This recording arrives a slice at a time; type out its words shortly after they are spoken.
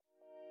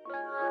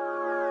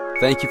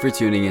Thank you for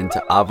tuning in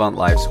to Avant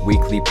Life's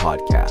weekly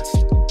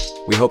podcast.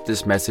 We hope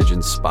this message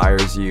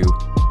inspires you,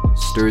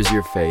 stirs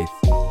your faith,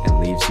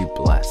 and leaves you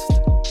blessed.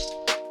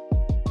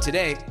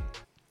 Today,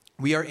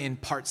 we are in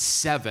part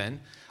 7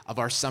 of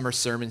our summer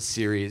sermon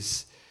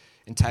series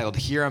entitled,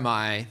 Here Am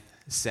I,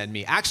 Send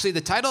Me. Actually,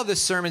 the title of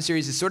this sermon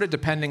series is sort of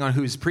depending on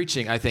who's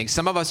preaching, I think.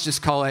 Some of us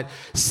just call it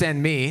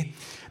Send Me.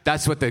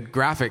 That's what the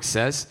graphic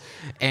says.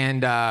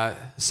 And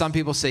some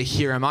people say,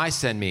 Here am I,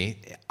 send me.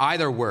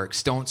 Either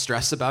works. Don't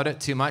stress about it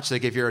too much.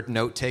 Like if you're a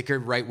note taker,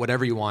 write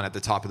whatever you want at the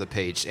top of the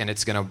page, and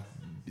it's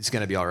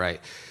gonna be all right.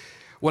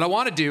 What I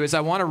want to do is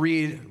I want to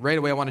read right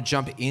away. I want to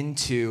jump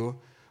into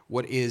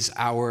what is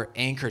our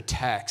anchor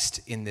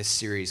text in this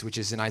series, which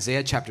is in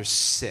Isaiah chapter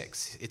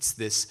 6. It's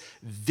this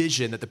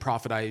vision that the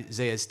prophet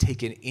Isaiah is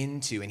taken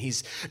into, and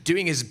he's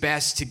doing his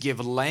best to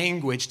give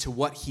language to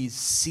what he's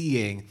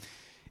seeing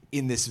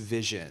in this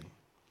vision.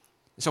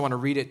 So I want to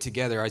read it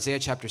together. Isaiah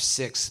chapter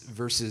 6,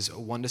 verses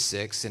 1 to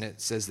 6, and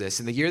it says this: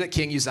 In the year that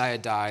King Uzziah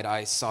died,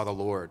 I saw the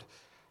Lord,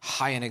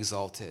 high and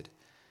exalted,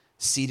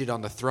 seated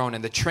on the throne,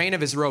 and the train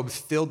of his robe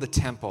filled the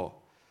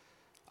temple.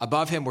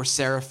 Above him were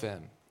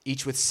seraphim,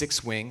 each with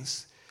 6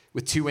 wings.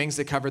 With 2 wings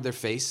they covered their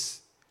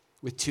face,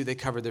 with 2 they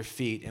covered their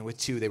feet, and with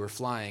 2 they were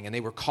flying. And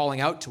they were calling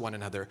out to one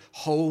another,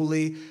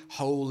 Holy,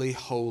 holy,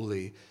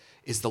 holy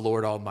is the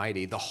Lord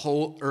Almighty. The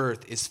whole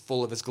earth is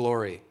full of his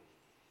glory.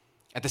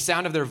 At the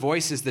sound of their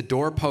voices, the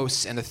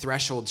doorposts and the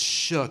threshold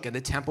shook, and the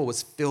temple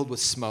was filled with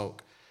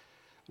smoke.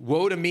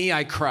 Woe to me,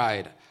 I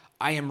cried.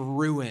 I am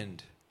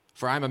ruined,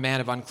 for I am a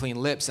man of unclean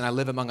lips, and I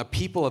live among a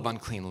people of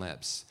unclean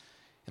lips.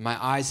 And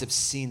my eyes have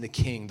seen the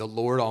King, the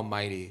Lord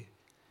Almighty.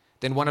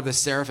 Then one of the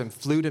seraphim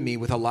flew to me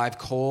with a live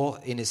coal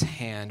in his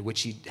hand,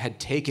 which he had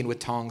taken with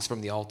tongs from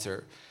the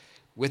altar.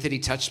 With it he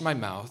touched my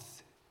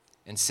mouth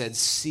and said,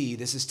 See,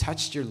 this has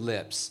touched your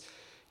lips.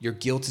 Your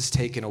guilt is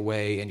taken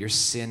away, and your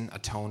sin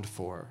atoned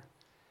for.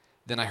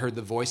 Then I heard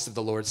the voice of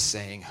the Lord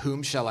saying,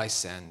 Whom shall I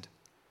send?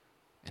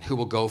 And who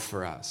will go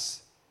for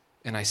us?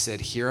 And I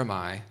said, Here am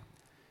I,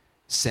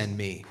 send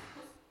me.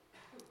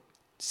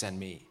 Send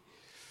me.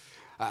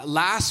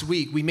 Last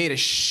week, we made a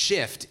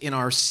shift in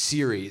our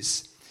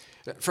series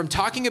from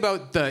talking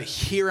about the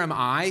Here am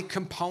I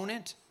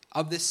component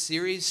of this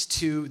series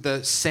to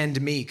the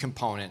Send me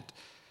component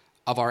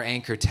of our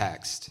anchor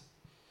text.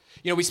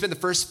 You know, we spent the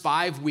first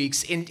 5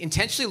 weeks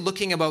intentionally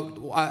looking about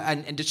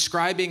and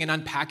describing and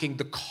unpacking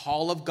the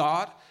call of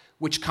God,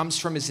 which comes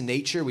from his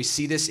nature. We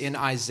see this in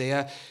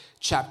Isaiah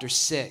chapter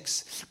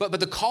 6. But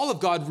the call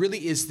of God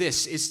really is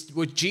this, is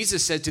what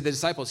Jesus said to the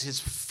disciples, is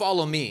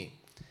follow me.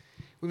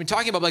 We've been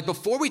talking about,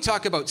 before we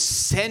talk about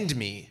send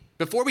me,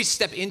 before we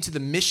step into the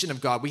mission of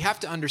God, we have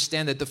to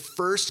understand that the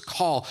first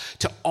call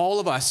to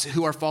all of us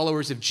who are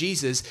followers of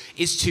Jesus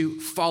is to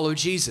follow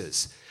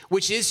Jesus,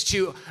 which is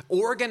to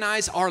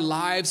organize our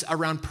lives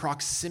around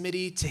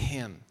proximity to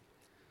him.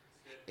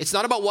 It's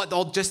not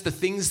about just the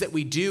things that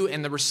we do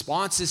and the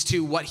responses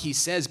to what he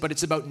says, but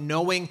it's about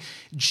knowing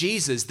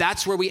Jesus.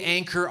 That's where we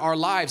anchor our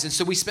lives. And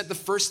so we spent the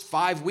first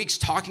 5 weeks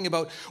talking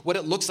about what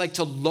it looks like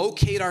to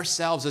locate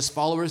ourselves as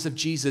followers of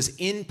Jesus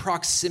in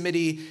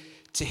proximity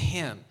to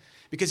him.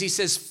 Because he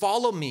says,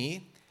 follow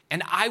me,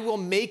 and I will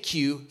make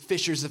you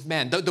fishers of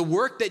men. The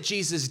work that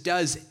Jesus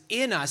does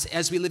in us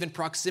as we live in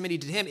proximity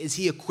to him is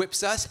he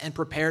equips us and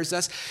prepares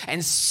us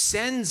and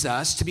sends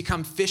us to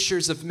become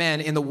fishers of men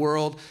in the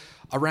world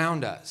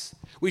around us.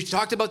 We've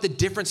talked about the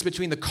difference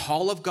between the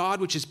call of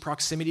God, which is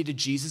proximity to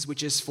Jesus,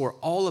 which is for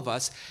all of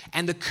us,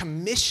 and the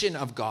commission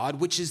of God,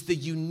 which is the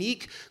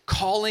unique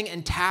calling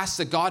and task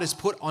that God has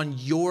put on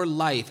your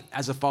life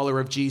as a follower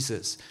of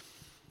Jesus.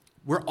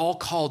 We're all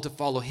called to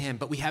follow him,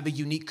 but we have a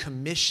unique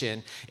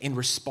commission in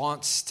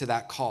response to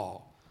that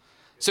call.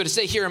 So to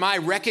say, Here am I,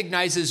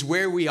 recognizes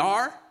where we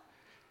are.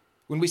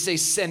 When we say,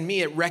 Send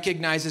me, it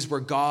recognizes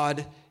where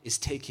God is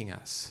taking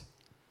us.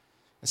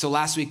 And so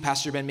last week,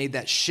 Pastor Ben made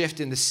that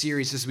shift in the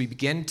series as we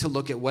begin to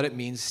look at what it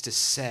means to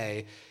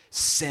say,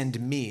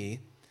 Send me,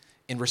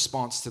 in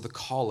response to the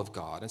call of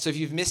God. And so if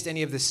you've missed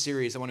any of this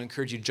series, I want to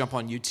encourage you to jump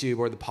on YouTube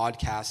or the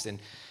podcast and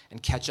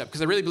catch up,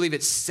 because I really believe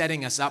it's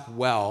setting us up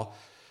well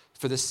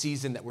for the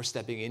season that we're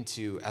stepping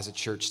into as a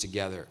church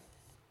together.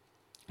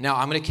 Now,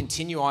 I'm going to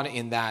continue on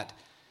in that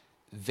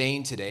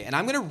vein today, and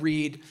I'm going to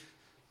read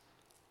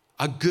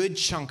a good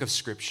chunk of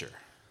scripture.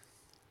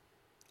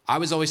 I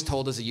was always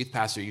told as a youth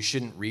pastor, you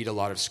shouldn't read a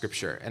lot of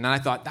scripture. And then I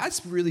thought,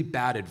 that's really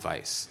bad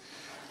advice.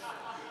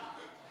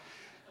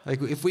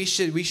 If we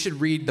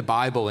should read the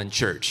Bible in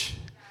church.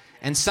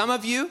 And some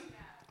of you,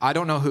 I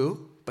don't know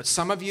who, but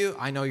some of you,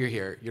 I know you're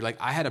here. You're like,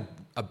 I had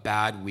a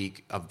bad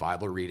week of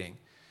Bible reading.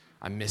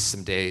 I missed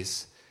some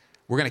days.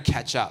 We're going to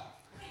catch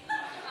up.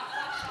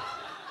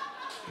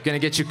 We're going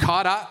to get you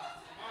caught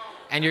up,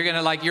 and you're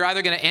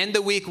either going to end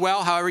the week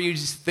well, however you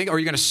think, or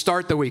you're going to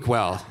start the week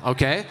well,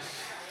 okay?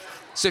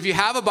 So if you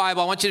have a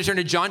Bible, I want you to turn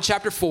to John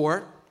chapter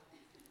 4,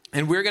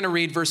 and we're going to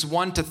read verse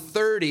 1 to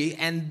 30,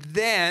 and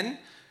then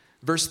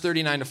verse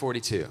 39 to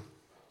 42,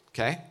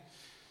 okay?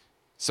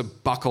 So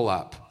buckle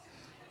up.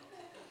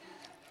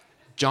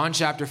 John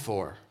chapter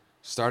 4,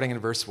 starting in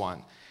verse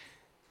 1.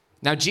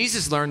 Now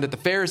Jesus learned that the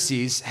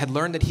Pharisees had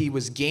learned that he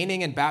was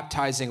gaining and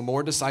baptizing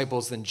more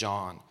disciples than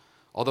John,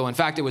 although in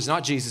fact it was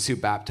not Jesus who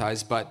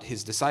baptized, but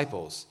his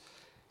disciples.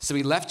 So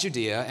he left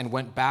Judea and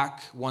went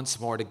back once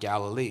more to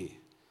Galilee.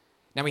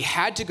 Now he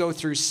had to go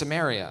through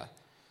Samaria.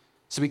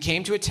 So he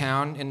came to a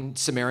town in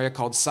Samaria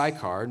called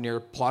Sychar, near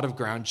a plot of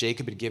ground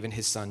Jacob had given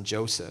his son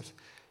Joseph.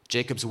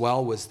 Jacob's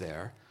well was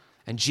there,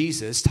 and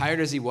Jesus, tired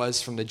as he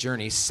was from the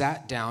journey,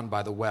 sat down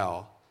by the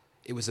well.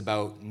 It was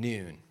about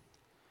noon.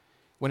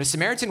 When a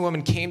Samaritan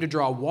woman came to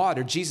draw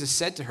water, Jesus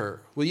said to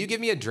her, "Will you give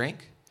me a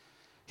drink?"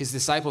 His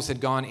disciples had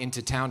gone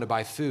into town to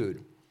buy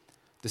food.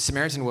 The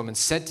Samaritan woman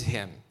said to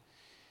him,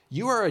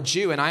 "You are a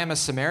Jew and I am a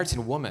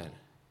Samaritan woman.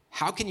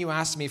 How can you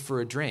ask me for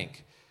a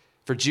drink?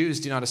 For Jews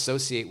do not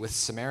associate with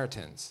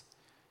Samaritans."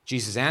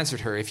 Jesus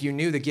answered her, "If you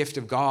knew the gift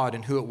of God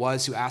and who it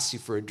was who asked you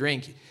for a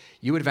drink,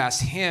 you would have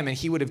asked him and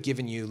he would have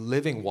given you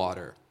living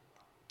water."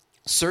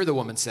 "Sir," the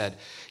woman said,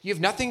 "you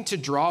have nothing to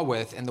draw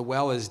with and the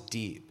well is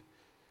deep.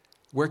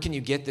 Where can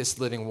you get this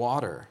living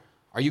water?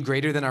 Are you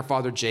greater than our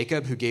father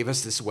Jacob, who gave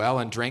us this well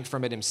and drank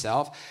from it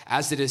himself,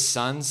 as did his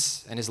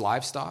sons and his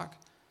livestock?"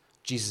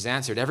 Jesus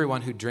answered,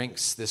 "Everyone who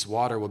drinks this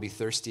water will be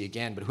thirsty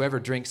again, but whoever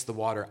drinks the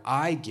water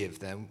I give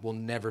them will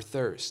never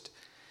thirst.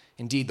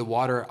 Indeed, the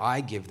water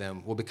I give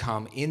them will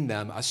become in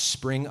them a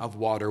spring of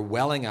water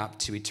welling up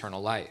to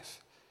eternal life."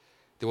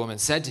 The woman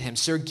said to him,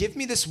 "Sir, give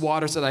me this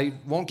water so that I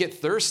won't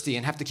get thirsty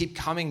and have to keep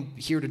coming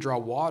here to draw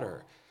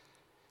water."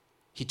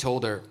 He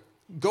told her,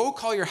 "Go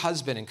call your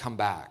husband and come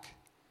back."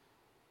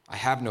 "I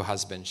have no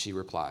husband," she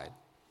replied.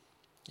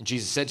 And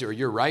Jesus said to her,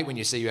 "You're right when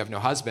you say you have no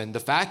husband. The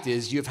fact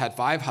is you have had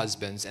 5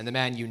 husbands, and the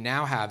man you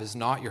now have is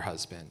not your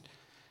husband.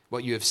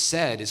 What you have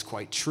said is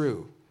quite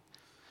true."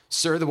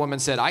 "Sir," the woman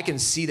said, "I can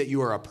see that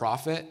you are a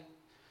prophet.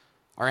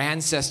 Our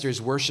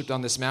ancestors worshipped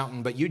on this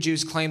mountain, but you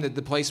Jews claim that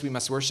the place we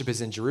must worship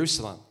is in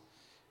Jerusalem."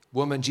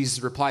 "Woman,"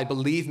 Jesus replied,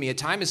 "believe me, a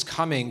time is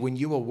coming when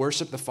you will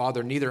worship the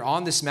Father neither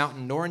on this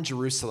mountain nor in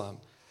Jerusalem.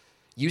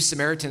 You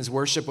Samaritans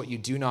worship what you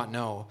do not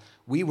know.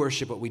 We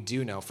worship what we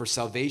do know, for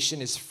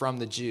salvation is from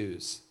the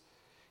Jews.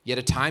 Yet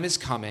a time is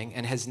coming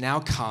and has now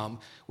come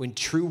when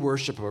true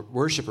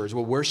worshipers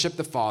will worship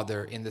the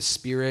Father in the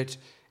Spirit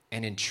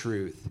and in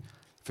truth,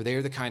 for they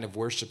are the kind of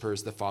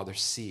worshipers the Father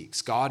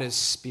seeks. God is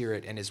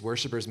Spirit, and his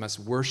worshipers must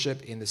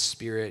worship in the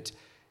Spirit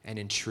and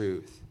in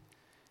truth."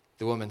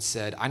 The woman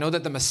said, "I know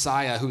that the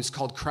Messiah, who is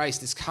called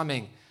Christ, is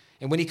coming,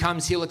 and when he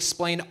comes, he'll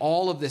explain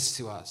all of this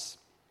to us."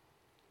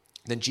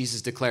 Then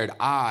Jesus declared,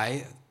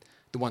 "I,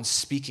 the one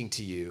speaking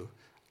to you,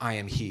 I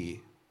am he."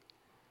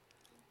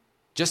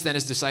 Just then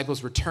his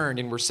disciples returned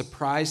and were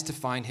surprised to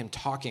find him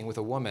talking with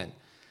a woman.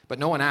 But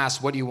no one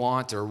asked, "What do you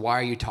want?" or "Why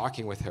are you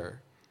talking with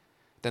her?"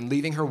 Then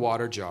leaving her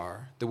water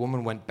jar, the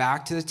woman went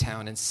back to the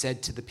town and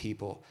said to the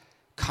people,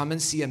 "Come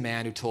and see a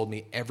man who told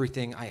me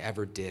everything I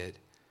ever did.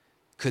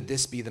 Could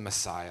this be the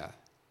Messiah?"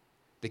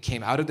 They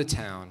came out of the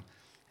town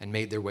and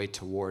made their way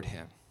toward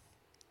him.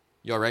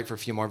 You all right for a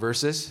few more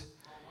verses?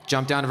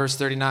 Jump down to verse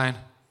 39.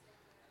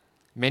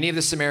 Many of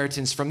the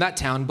Samaritans from that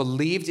town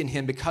believed in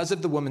him because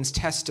of the woman's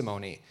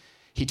testimony.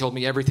 "He told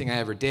me everything I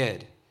ever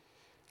did."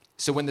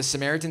 So when the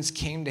Samaritans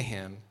came to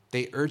him,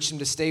 they urged him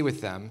to stay with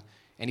them,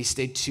 and he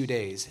stayed 2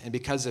 days. And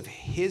because of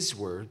his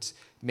words,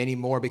 many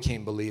more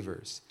became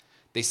believers.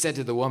 They said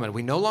to the woman,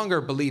 "We no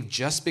longer believe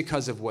just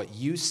because of what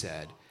you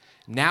said.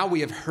 Now we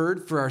have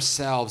heard for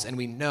ourselves, and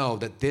we know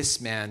that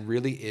this man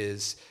really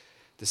is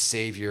the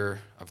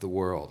Savior of the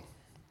world."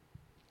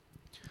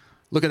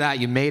 Look at that,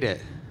 you made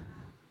it.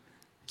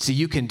 See,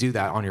 you can do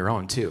that on your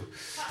own too.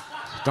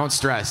 Don't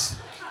stress.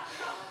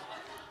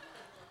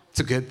 It's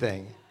a good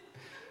thing.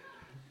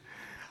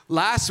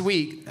 Last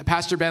week,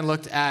 Pastor Ben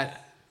looked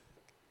at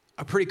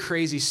a pretty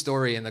crazy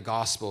story in the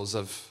Gospels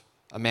of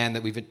a man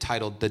that we've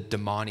entitled the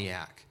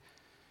demoniac.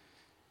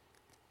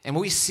 And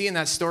what we see in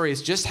that story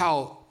is just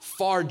how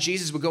far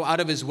Jesus would go out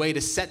of his way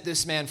to set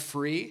this man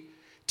free,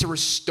 to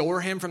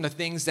restore him from the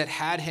things that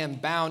had him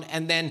bound,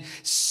 and then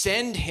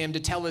send him to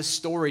tell his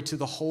story to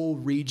the whole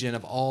region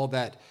of all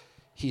that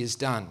he has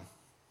done.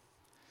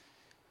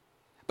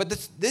 But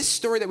this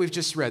story that we've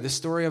just read, the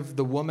story of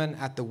the woman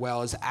at the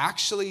well, is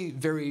actually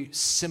very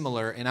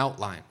similar in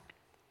outline.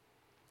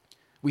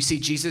 We see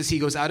Jesus, he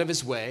goes out of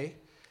his way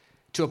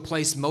to a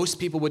place most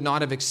people would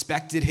not have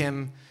expected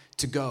him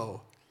to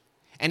go.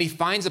 And he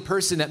finds a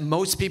person that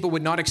most people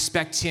would not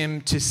expect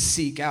him to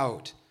seek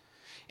out.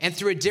 And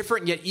through a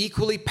different yet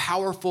equally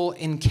powerful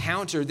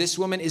encounter, this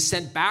woman is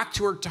sent back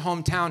to her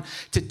hometown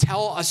to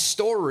tell a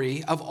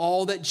story of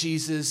all that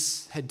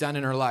Jesus had done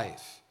in her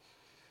life.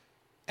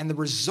 And the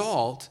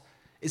result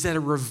is that a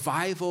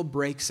revival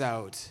breaks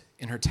out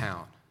in her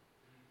town.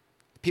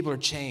 People are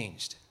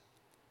changed.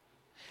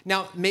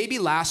 Now, maybe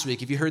last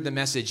week, if you heard the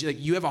message, like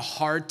you have a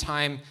hard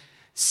time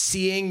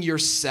seeing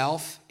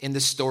yourself in the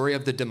story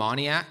of the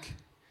demoniac.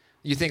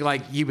 You think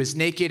like he was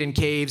naked in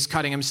caves,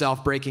 cutting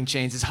himself, breaking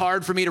chains. It's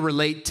hard for me to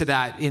relate to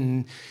that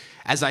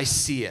as I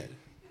see it.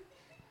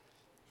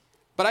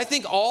 But I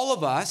think all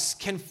of us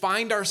can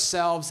find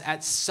ourselves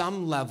at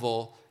some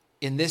level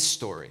in this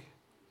story.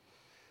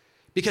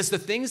 Because the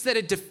things that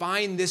had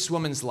defined this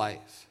woman's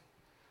life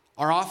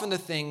are often the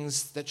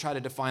things that try to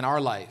define our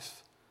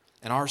life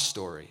and our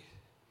story.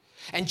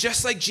 And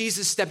just like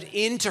Jesus stepped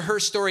into her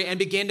story and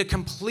began to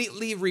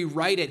completely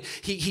rewrite it,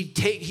 he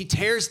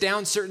tears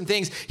down certain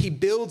things, he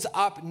builds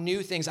up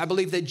new things. I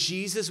believe that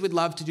Jesus would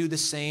love to do the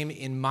same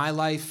in my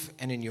life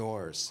and in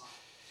yours.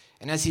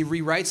 And as he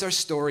rewrites our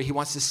story, he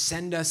wants to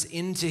send us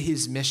into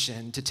his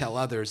mission to tell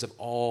others of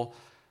all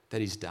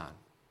that he's done.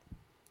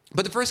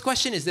 But the first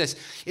question is this,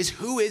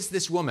 who is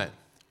this woman?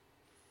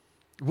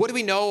 What do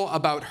we know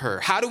about her?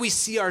 How do we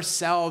see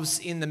ourselves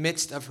in the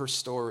midst of her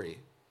story?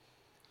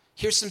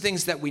 Here's some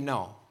things that we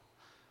know.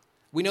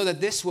 We know that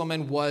this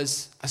woman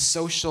was a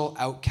social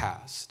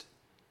outcast.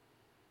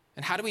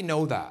 And how do we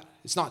know that?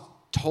 It's not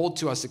told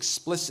to us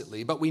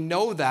explicitly, but we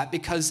know that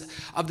because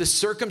of the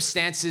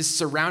circumstances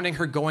surrounding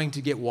her going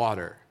to get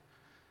water.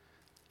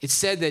 It's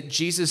said that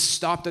Jesus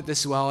stopped at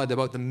this well at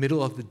about the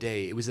middle of the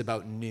day. It was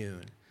about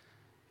noon.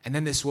 And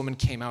then this woman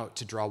came out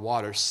to draw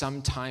water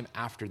sometime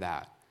after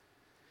that.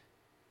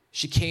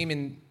 She came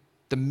in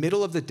the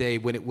middle of the day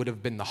when it would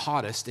have been the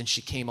hottest, and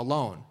she came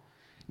alone.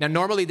 Now,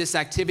 normally this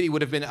activity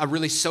would have been a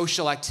really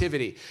social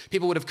activity.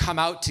 People would have come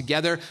out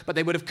together, but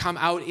they would have come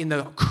out in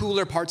the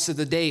cooler parts of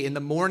the day, in the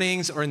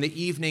mornings or in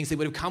the evenings. They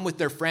would have come with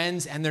their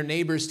friends and their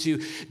neighbors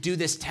to do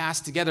this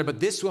task together. But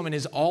this woman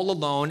is all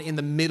alone in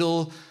the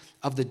middle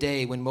of the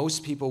day when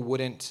most people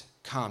wouldn't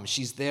come.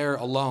 She's there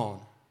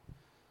alone.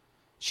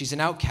 She's an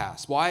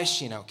outcast. Why is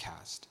she an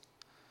outcast?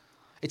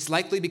 It's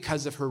likely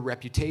because of her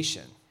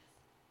reputation.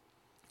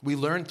 We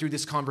learn through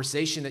this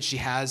conversation that she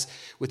has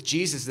with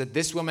Jesus that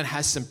this woman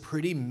has some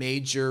pretty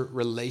major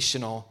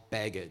relational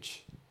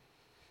baggage.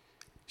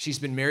 She's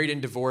been married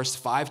and divorced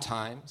 5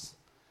 times.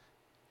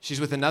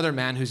 She's with another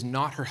man who's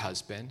not her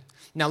husband.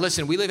 Now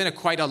listen, we live in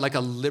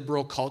a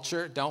liberal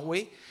culture, don't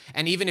we?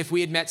 And even if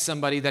we had met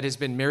somebody that has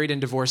been married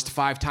and divorced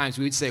 5 times,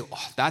 we would say,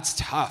 oh, that's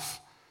tough.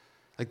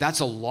 Like,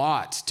 that's a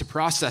lot to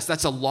process.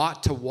 That's a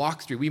lot to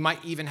walk through. We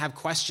might even have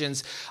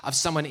questions of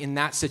someone in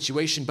that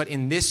situation. But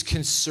in this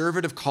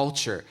conservative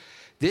culture,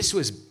 this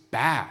was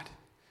bad.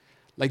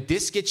 Like,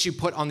 this gets you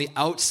put on the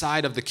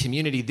outside of the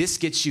community. This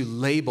gets you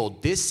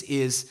labeled. This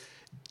is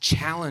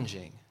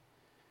challenging.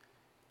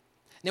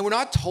 Now, we're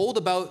not told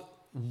about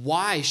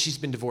why she's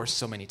been divorced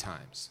so many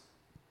times.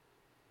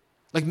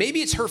 Like,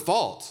 maybe it's her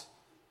fault.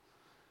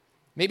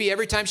 Maybe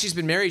every time she's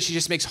been married, she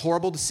just makes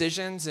horrible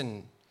decisions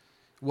and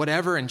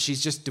whatever, and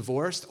she's just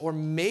divorced. Or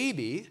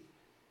maybe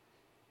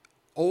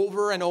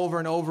over and over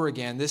and over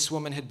again, this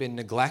woman had been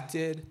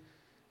neglected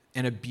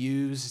and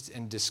abused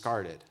and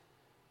discarded.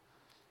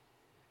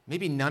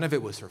 Maybe none of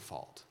it was her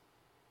fault.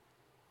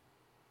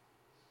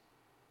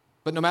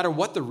 But no matter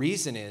what the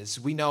reason is,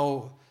 we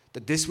know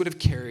that this would have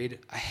carried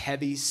a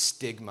heavy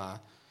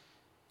stigma,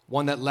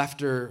 one that left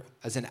her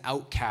as an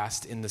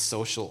outcast in the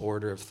social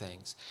order of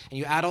things. And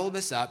you add all of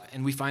this up,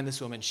 and we find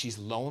this woman, she's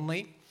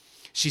lonely,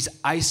 she's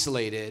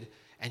isolated,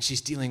 and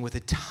she's dealing with a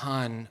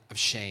ton of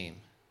shame.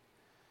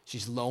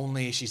 She's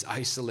lonely, she's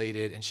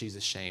isolated, and she's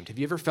ashamed. Have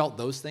you ever felt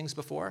those things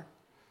before?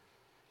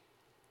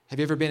 Have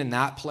you ever been in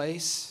that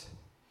place?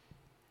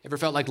 Ever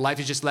felt like life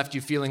has just left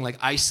you feeling like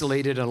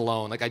isolated and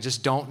alone? Like, I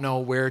just don't know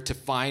where to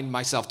find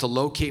myself, to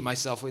locate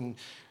myself in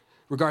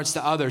regards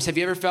to others. Have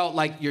you ever felt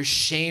like your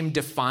shame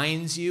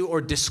defines you or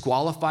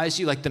disqualifies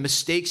you? Like the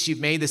mistakes you've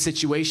made, the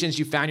situations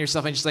you found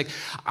yourself in, just like,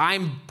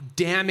 I'm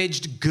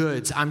damaged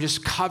goods. I'm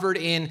just covered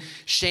in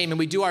shame. And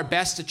we do our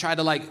best to try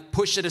to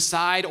push it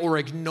aside or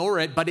ignore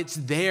it, but it's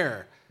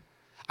there.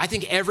 I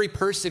think every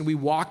person we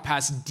walk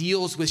past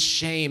deals with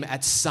shame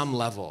at some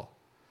level.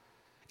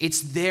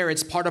 It's there.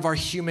 It's part of our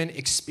human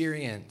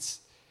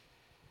experience.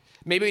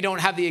 Maybe we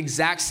don't have the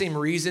exact same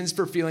reasons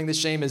for feeling the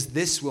shame as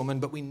this woman,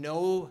 but we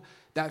know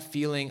that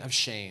feeling of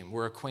shame.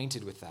 We're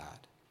acquainted with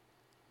that.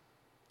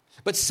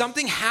 But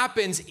something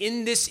happens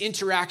in this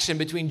interaction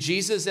between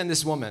Jesus and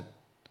this woman.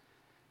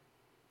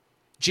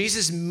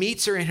 Jesus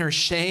meets her in her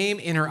shame,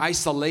 in her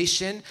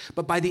isolation,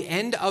 but by the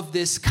end of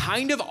this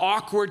kind of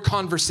awkward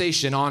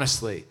conversation,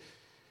 honestly,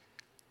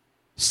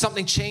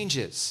 something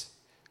changes.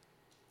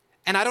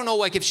 And I don't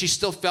know if she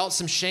still felt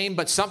some shame,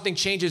 but something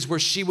changes where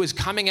she was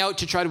coming out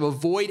to try to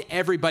avoid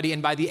everybody.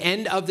 And by the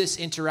end of this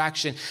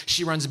interaction,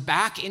 she runs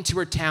back into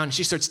her town.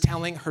 She starts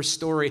telling her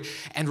story,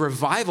 and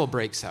revival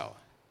breaks out.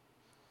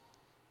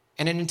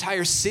 And an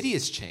entire city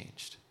is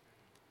changed.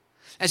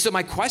 And so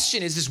my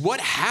question is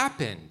what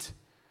happened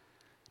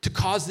to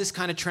cause this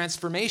kind of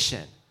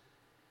transformation?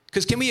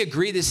 Because can we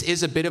agree this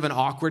is a bit of an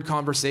awkward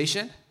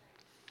conversation?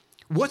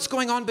 What's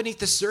going on beneath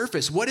the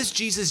surface? What is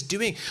Jesus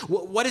doing?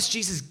 What is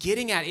Jesus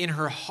getting at in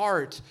her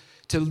heart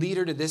to lead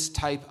her to this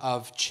type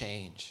of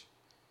change?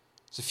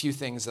 There's a few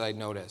things that I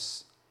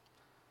notice.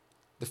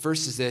 The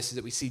first is this, is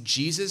that we see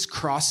Jesus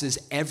crosses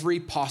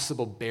every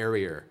possible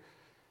barrier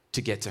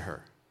to get to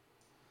her.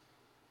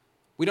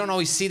 We don't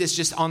always see this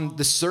just on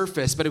the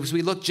surface, but as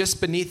we look just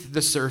beneath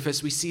the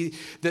surface, we see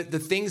the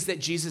things that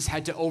Jesus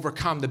had to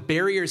overcome, the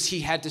barriers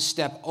he had to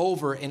step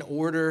over in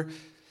order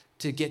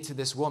to get to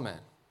this woman.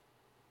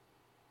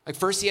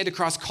 First, he had to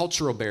cross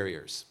cultural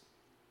barriers.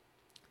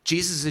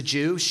 Jesus is a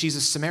Jew, she's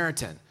a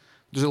Samaritan.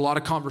 There's a lot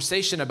of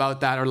conversation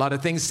about that, or a lot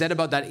of things said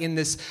about that in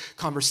this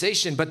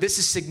conversation. But this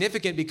is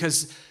significant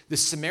because the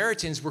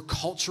Samaritans were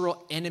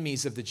cultural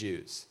enemies of the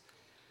Jews.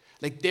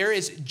 Like, there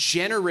is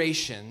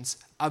generations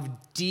of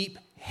deep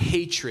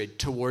hatred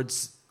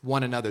towards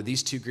one another,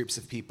 these two groups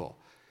of people.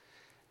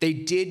 They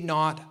did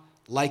not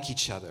like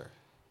each other.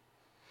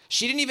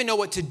 She didn't even know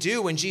what to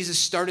do when Jesus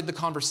started the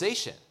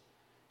conversation.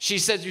 She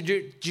said,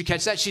 did you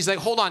catch that? She's like,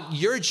 hold on,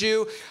 you're a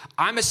Jew,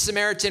 I'm a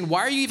Samaritan.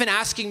 Why are you even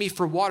asking me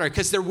for water?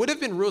 Because there would have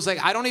been rules.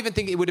 Like, I don't even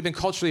think it would have been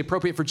culturally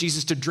appropriate for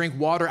Jesus to drink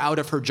water out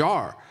of her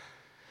jar.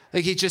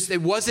 Like,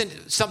 it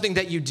wasn't something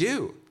that you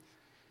do.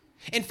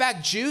 In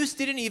fact, Jews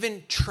didn't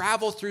even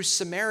travel through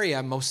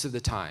Samaria most of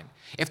the time.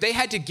 If they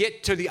had to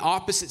get to the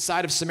opposite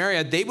side of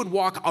Samaria, they would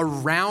walk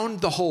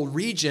around the whole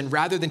region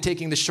rather than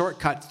taking the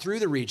shortcut through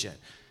the region.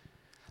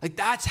 Like,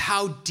 that's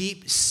how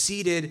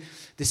deep-seated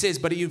this is.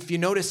 But if you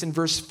notice in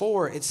verse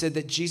 4, it said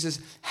that Jesus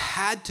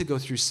had to go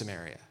through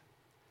Samaria.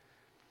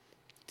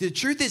 The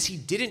truth is, he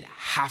didn't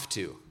have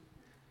to.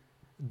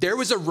 There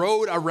was a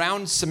road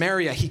around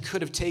Samaria he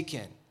could have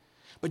taken.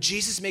 But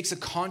Jesus makes a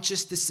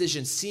conscious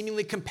decision,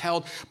 seemingly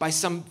compelled by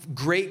some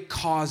great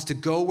cause, to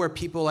go where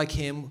people like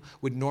him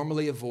would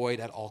normally avoid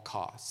at all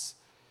costs.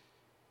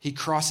 He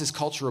crosses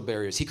cultural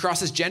barriers. He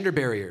crosses gender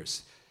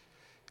barriers.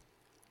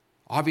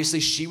 Obviously,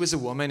 she was a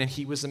woman and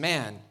he was a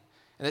man.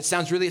 And it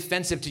sounds really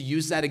offensive to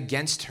use that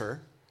against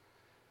her.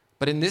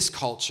 But in this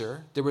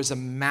culture, there was a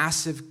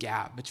massive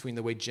gap between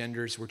the way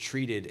genders were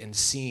treated and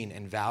seen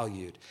and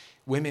valued.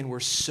 Women were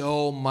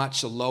so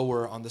much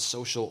lower on the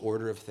social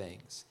order of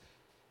things.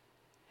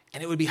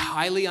 And it would be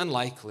highly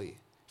unlikely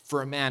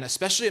for a man,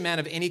 especially a man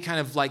of any kind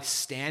of like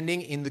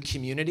standing in the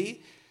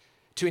community,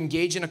 to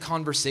engage in a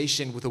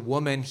conversation with a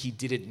woman he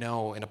didn't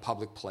know in a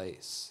public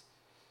place.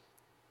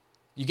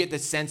 You get the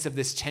sense of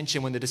this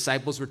tension when the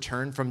disciples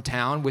return from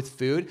town with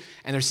food,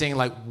 and they're saying,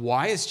 like,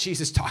 why is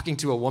Jesus talking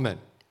to a woman?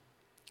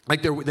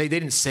 Like, they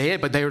didn't say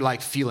it, but they were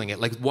like feeling it.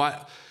 Like,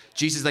 what?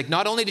 Jesus, like,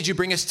 not only did you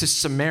bring us to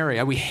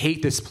Samaria, we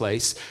hate this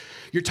place,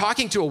 you're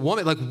talking to a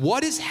woman. Like,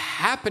 what is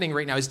happening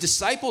right now? His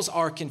disciples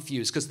are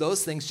confused because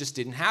those things just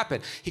didn't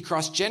happen. He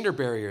crossed gender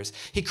barriers.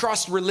 He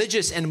crossed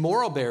religious and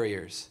moral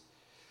barriers.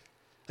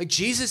 Like,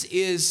 Jesus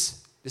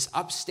is this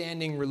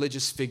upstanding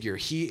religious figure.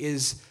 He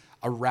is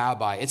a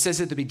rabbi. It says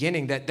at the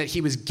beginning that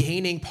he was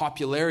gaining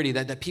popularity,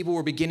 that people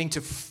were beginning to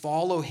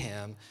follow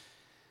him.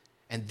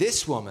 And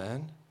this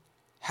woman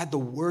had the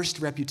worst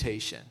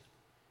reputation.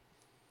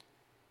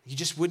 You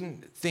just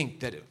wouldn't think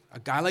that a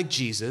guy like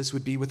Jesus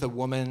would be with a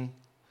woman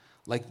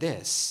like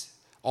this.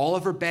 All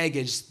of her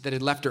baggage that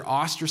had left her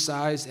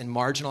ostracized and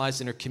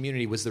marginalized in her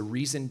community was the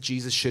reason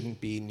Jesus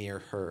shouldn't be near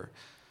her.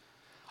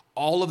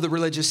 All of the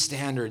religious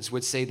standards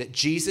would say that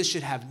Jesus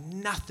should have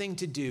nothing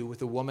to do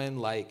with a woman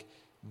like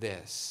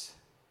this.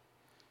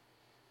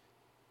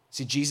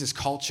 See, Jesus'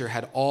 culture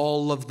had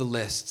all of the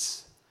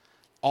lists,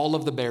 all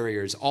of the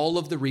barriers, all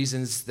of the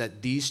reasons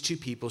that these two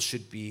people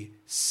should be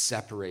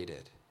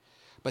separated.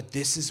 But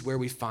this is where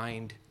we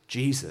find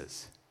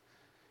Jesus,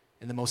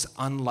 in the most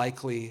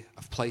unlikely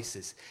of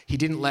places. He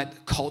didn't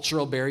let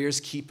cultural barriers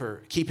keep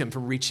him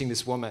from reaching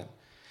this woman.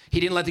 He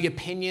didn't let the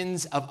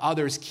opinions of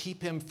others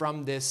keep him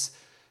from this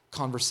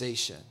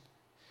conversation.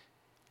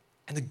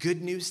 And the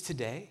good news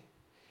today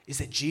is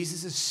that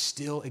Jesus is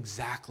still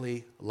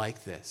exactly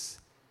like this.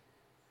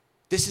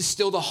 This is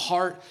still the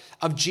heart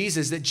of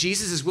Jesus, that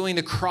Jesus is willing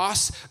to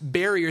cross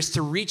barriers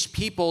to reach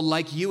people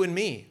like you and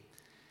me.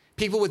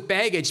 People with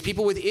baggage,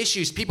 people with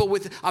issues, people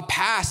with a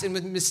past and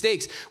with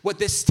mistakes. What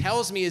this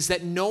tells me is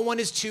that no one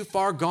is too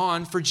far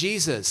gone for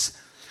Jesus.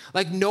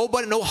 Like, no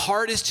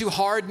heart is too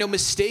hard, no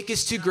mistake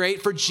is too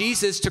great for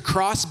Jesus to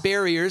cross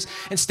barriers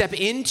and step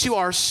into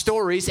our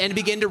stories and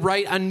begin to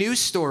write a new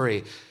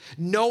story.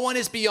 No one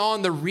is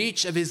beyond the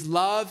reach of his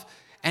love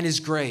and his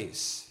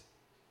grace.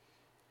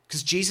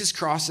 Because Jesus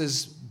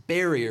crosses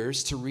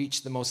barriers to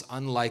reach the most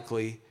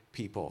unlikely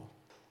people.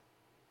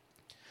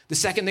 The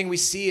second thing we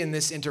see in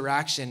this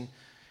interaction,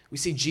 we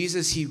see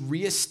Jesus, he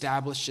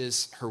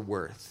reestablishes her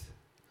worth.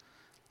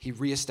 He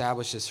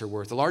reestablishes her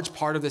worth. A large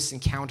part of this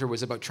encounter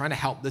was about trying to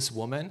help this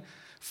woman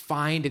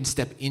find and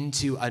step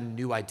into a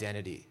new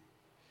identity.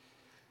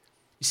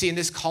 You see, in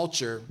this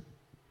culture,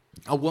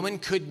 a woman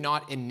could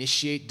not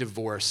initiate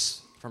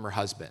divorce from her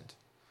husband.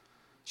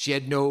 She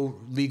had no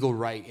legal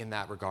right in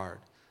that regard.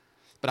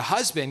 But a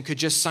husband could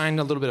just sign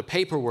a little bit of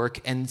paperwork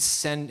and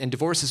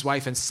divorce his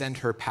wife and send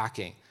her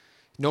packing.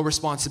 No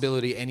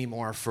responsibility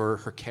anymore for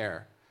her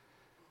care.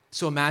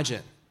 So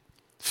imagine,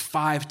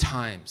 5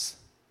 times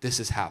this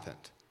has happened.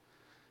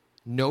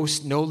 No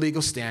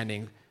legal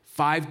standing.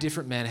 5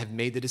 different men have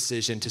made the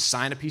decision to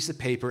sign a piece of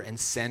paper and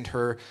send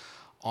her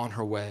on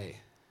her way.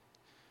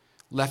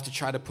 Left to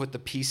try to put the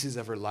pieces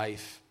of her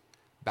life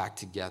back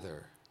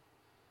together.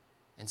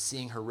 And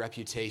seeing her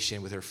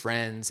reputation with her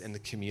friends and the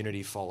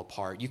community fall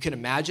apart. You can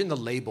imagine the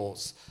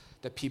labels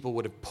that people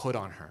would have put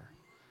on her.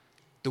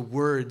 The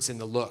words and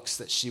the looks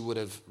that she would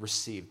have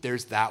received.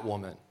 There's that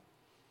woman.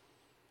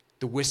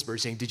 The whisper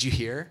saying, did you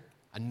hear?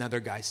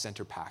 Another guy sent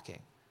her packing.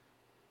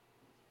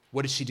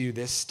 What did she do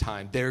this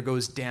time? There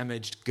goes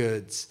damaged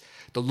goods.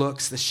 The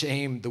looks, the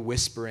shame, the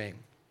whispering.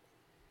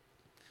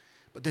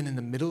 But then in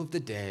the middle of the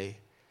day,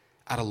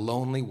 at a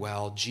lonely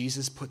well,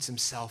 Jesus puts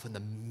himself in the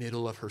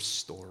middle of her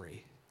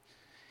story.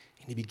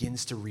 And he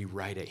begins to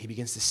rewrite it. He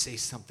begins to say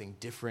something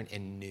different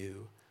and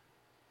new.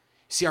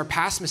 See, our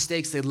past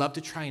mistakes, they love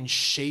to try and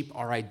shape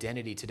our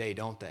identity today,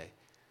 don't they?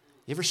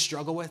 You ever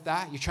struggle with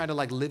that? You try to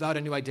live out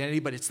a new identity,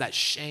 but it's that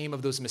shame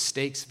of those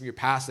mistakes from your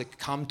past that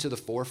come to the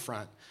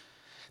forefront.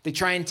 They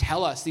try and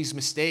tell us these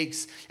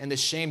mistakes and the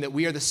shame that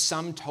we are the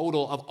sum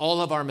total of all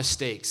of our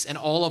mistakes and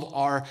all of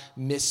our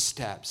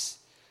missteps.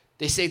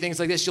 They say things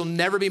like this: you'll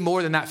never be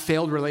more than that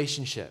failed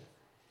relationship.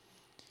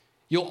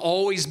 You'll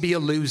always be a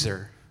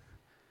loser.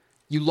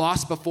 You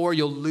lost before,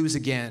 you'll lose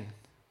again.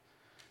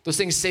 Those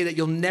things say that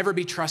you'll never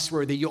be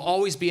trustworthy. You'll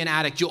always be an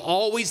addict. You'll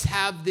always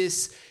have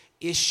this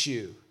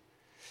issue.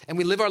 And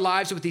we live our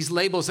lives with these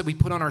labels that we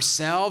put on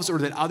ourselves or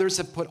that others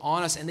have put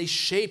on us, and they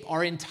shape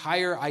our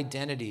entire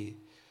identity.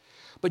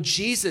 But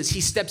Jesus,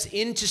 he steps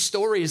into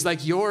stories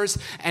like yours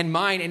and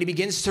mine, and he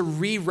begins to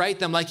rewrite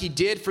them like he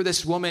did for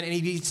this woman, and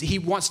he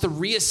wants to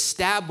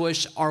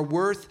reestablish our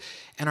worth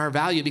and our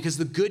value, because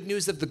the good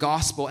news of the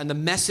gospel and the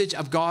message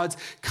of God's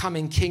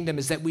coming kingdom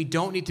is that we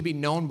don't need to be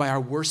known by our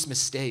worst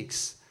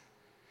mistakes.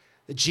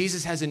 That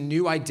Jesus has a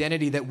new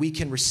identity that we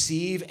can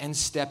receive and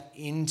step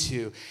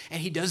into.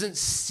 And he doesn't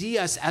see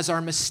us as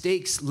our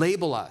mistakes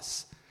label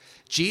us.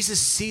 Jesus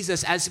sees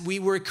us as we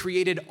were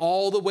created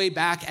all the way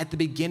back at the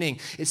beginning.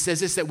 It says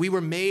this, that we were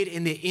made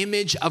in the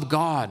image of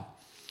God.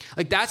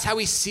 That's how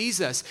he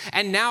sees us.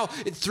 And now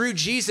through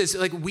Jesus,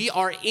 we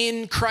are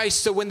in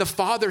Christ. So when the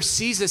Father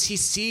sees us, he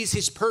sees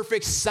his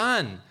perfect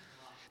Son.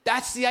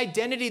 That's the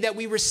identity that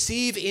we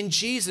receive in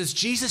Jesus.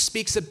 Jesus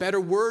speaks a better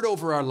word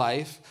over our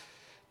life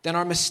than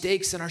our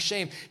mistakes and our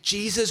shame.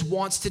 Jesus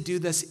wants to do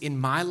this in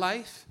my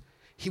life.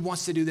 He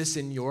wants to do this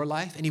in your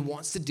life. And he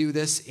wants to do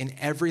this in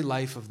every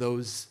life of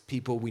those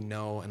people we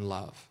know and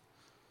love.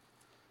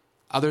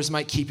 Others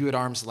might keep you at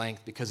arm's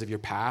length because of your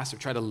past or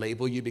try to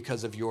label you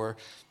because of your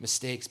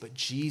mistakes. But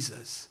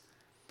Jesus,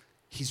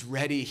 he's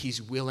ready,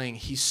 he's willing,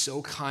 he's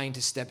so kind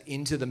to step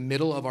into the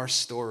middle of our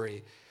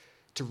story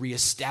to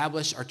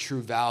reestablish our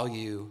true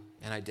value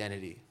and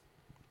identity.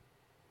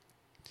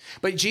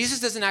 But Jesus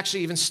doesn't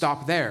actually even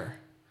stop there.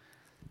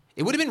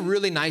 It would have been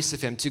really nice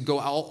of him to go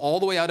all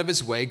the way out of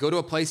his way, go to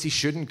a place he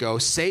shouldn't go,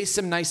 say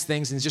some nice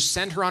things, and just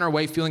send her on her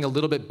way feeling a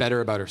little bit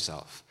better about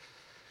herself.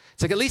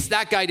 It's at least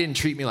that guy didn't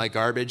treat me like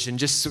garbage and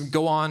just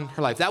go on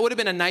her life. That would have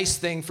been a nice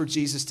thing for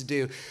Jesus to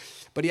do.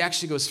 But he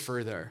actually goes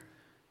further.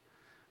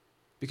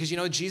 Because,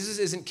 Jesus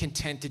isn't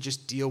content to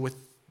just deal with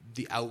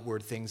the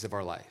outward things of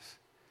our life.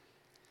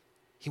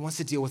 He wants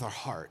to deal with our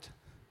heart.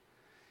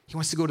 He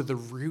wants to go to the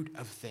root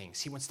of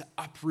things. He wants to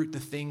uproot the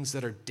things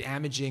that are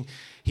damaging,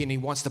 and he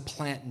wants to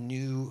plant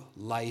new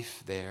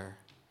life there.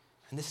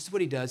 And this is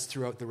what he does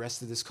throughout the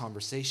rest of this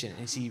conversation,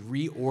 is he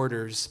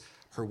reorders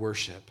her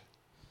worship.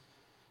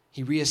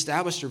 He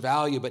reestablished her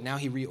value, but now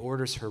he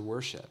reorders her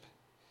worship.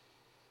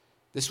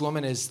 This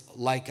woman is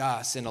like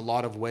us in a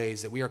lot of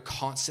ways, that we are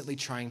constantly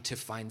trying to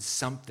find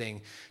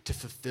something to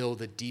fulfill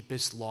the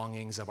deepest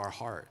longings of our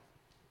heart.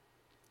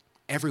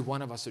 Every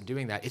one of us are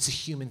doing that. It's a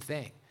human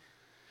thing.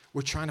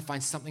 We're trying to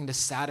find something to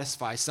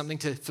satisfy, something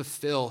to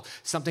fulfill,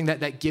 something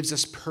that gives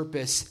us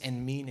purpose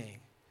and meaning.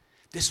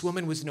 This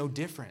woman was no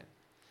different.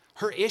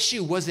 Her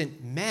issue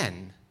wasn't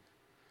men.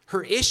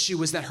 Her issue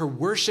was that her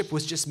worship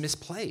was just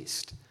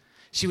misplaced.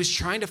 She was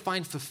trying to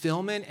find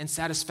fulfillment and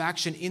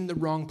satisfaction in the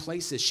wrong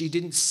places. She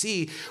didn't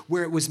see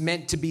where it was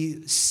meant to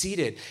be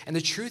seated. And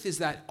the truth is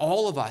that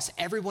all of us,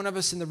 every one of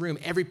us in the room,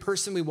 every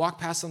person we walk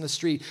past on the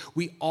street,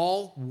 we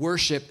all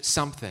worship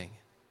something.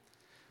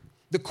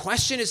 The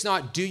question is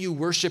not, do you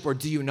worship or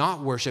do you not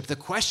worship? The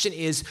question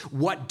is,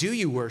 what do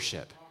you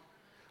worship?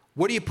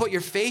 What do you put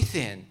your faith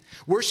in?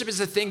 Worship is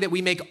the thing that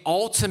we make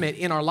ultimate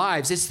in our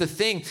lives. It's the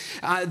thing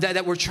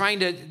that we're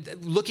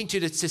looking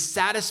to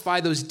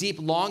satisfy those deep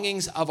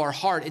longings of our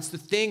heart. It's the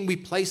thing we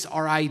place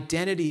our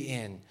identity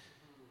in.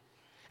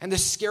 And the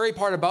scary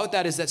part about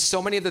that is that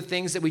so many of the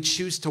things that we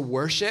choose to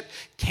worship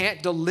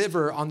can't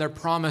deliver on their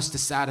promise to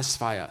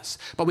satisfy us.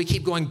 But we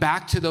keep going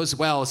back to those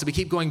wells. We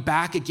keep going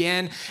back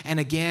again and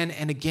again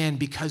and again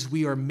because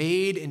we are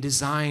made and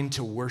designed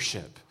to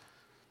worship.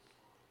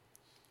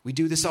 We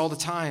do this all the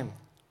time.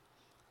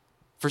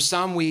 For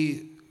some,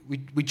 we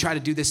try to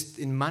do this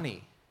in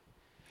money.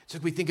 So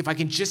we think, if I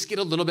can just get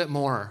a little bit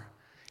more,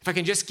 if I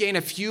can just gain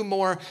a few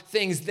more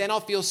things, then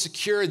I'll feel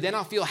secure, then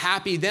I'll feel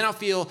happy, then I'll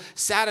feel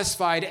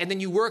satisfied. And then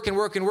you work and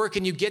work and work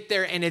and you get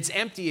there and it's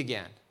empty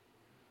again.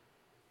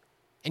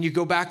 And you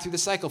go back through the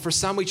cycle. For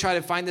some, we try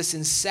to find this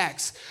in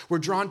sex. We're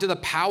drawn to the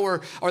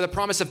power or the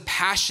promise of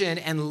passion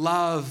and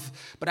love.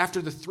 But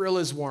after the thrill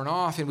is worn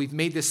off and we've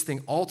made this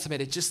thing ultimate,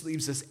 it just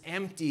leaves us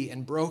empty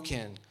and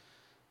broken.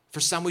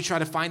 For some, we try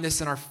to find this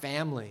in our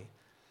family.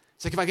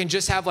 It's like if I can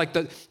just have like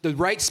the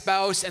right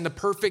spouse and the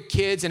perfect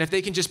kids, and if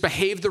they can just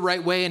behave the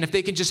right way, and if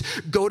they can just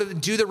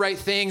do the right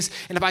things,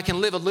 and if I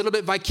can live a little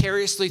bit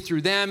vicariously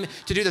through them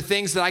to do the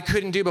things that I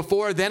couldn't do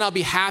before, then I'll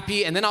be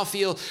happy, and then I'll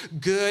feel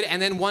good.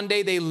 And then one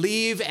day they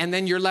leave, and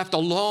then you're left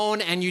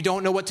alone, and you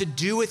don't know what to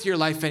do with your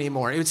life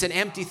anymore. It's an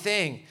empty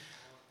thing.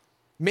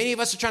 Many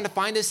of us are trying to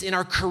find this in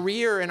our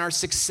career and our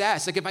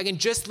success. Like if I can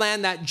just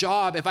land that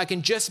job, if I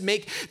can just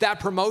make that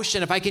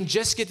promotion, if I can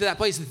just get to that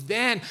place,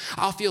 then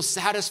I'll feel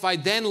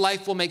satisfied. Then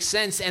life will make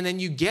sense. And then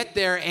you get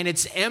there and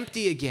it's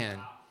empty again.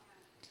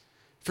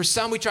 For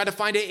some, we try to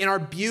find it in our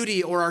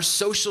beauty or our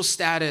social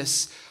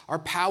status, our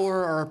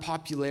power or our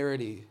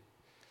popularity.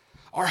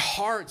 Our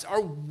hearts are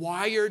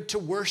wired to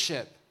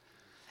worship.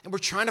 And we're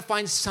trying to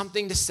find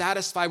something to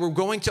satisfy. We're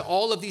going to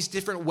all of these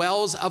different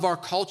wells of our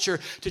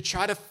culture to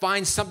try to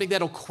find something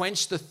that'll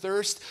quench the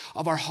thirst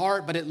of our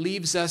heart, but it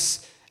leaves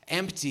us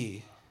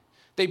empty.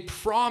 They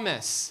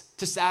promise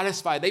to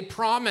satisfy. They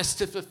promise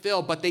to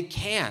fulfill, but they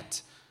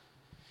can't.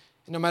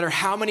 And no matter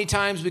how many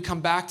times we come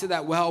back to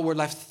that well, we're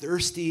left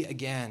thirsty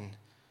again.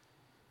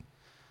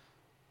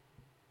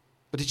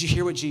 But did you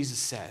hear what Jesus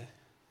said?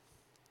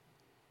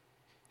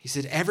 He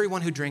said,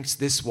 everyone who drinks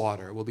this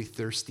water will be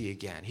thirsty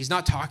again. He's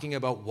not talking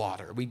about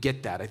water. We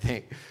get that, I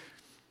think.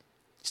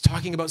 He's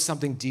talking about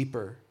something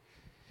deeper.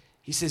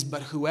 He says,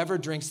 but whoever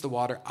drinks the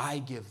water I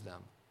give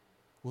them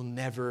will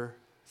never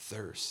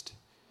thirst.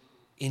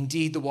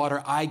 Indeed, the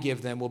water I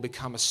give them will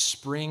become a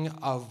spring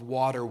of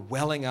water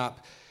welling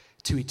up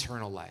to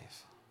eternal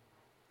life.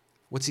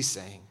 What's he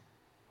saying?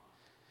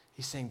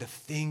 He's saying the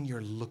thing you're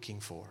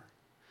looking for,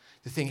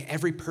 the thing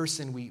every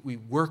person we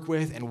work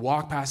with and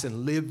walk past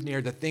and live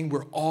near, the thing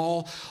we're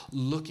all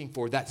looking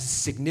for, that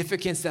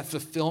significance, that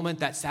fulfillment,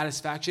 that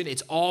satisfaction,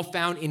 it's all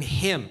found in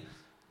him.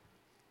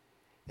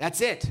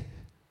 That's it.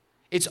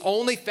 It's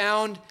only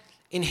found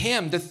in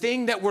him. The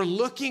thing that we're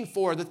looking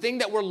for, the thing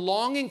that we're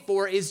longing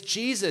for is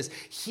Jesus.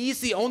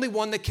 He's the only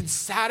one that can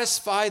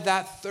satisfy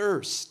that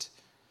thirst.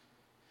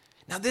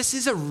 Now, this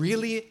is a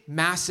really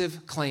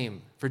massive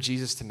claim for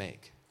Jesus to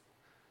make.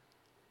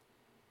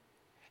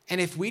 And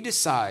if we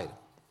decide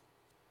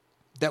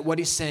that what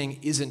he's saying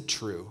isn't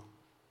true,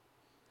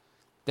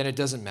 then it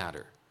doesn't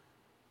matter.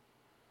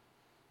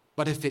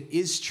 But if it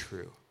is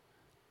true,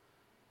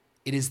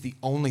 it is the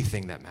only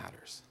thing that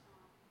matters.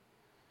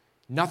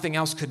 Nothing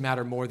else could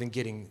matter more than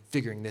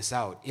figuring this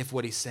out if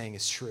what he's saying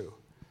is true.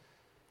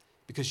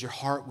 Because your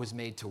heart was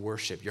made to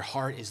worship. Your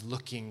heart is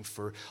longing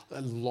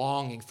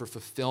for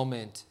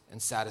fulfillment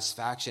and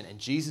satisfaction. And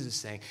Jesus is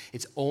saying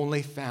it's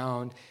only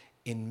found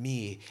in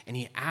me. And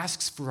he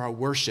asks for our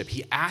worship.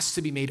 He asks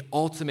to be made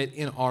ultimate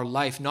in our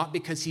life, not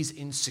because he's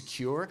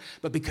insecure,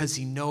 but because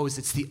he knows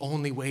it's the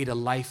only way to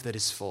life that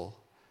is full.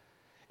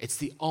 It's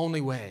the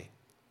only way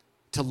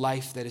to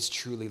life that is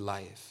truly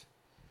life.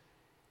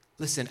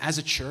 Listen, as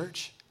a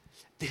church,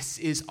 this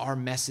is our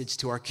message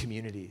to our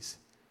communities.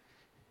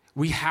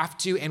 We have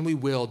to and we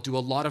will do a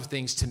lot of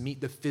things to meet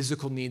the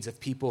physical needs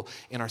of people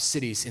in our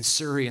cities, in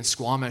Surrey and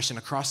Squamish and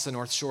across the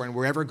North Shore and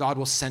wherever God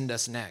will send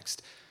us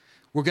next.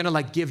 We're going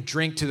to give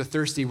drink to the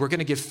thirsty. We're going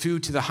to give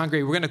food to the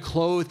hungry. We're going to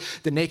clothe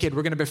the naked.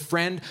 We're going to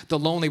befriend the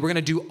lonely. We're going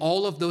to do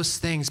all of those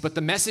things. But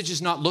the message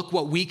is not, look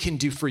what we can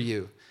do for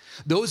you.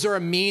 Those are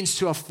a means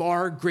to a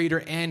far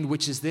greater end,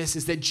 which is this,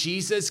 is that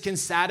Jesus can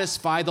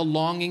satisfy the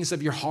longings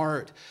of your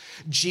heart.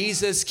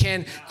 Jesus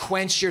can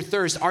quench your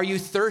thirst. Are you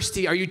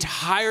thirsty? Are you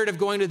tired of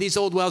going to these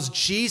old wells?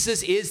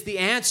 Jesus is the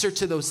answer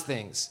to those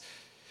things.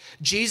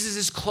 Jesus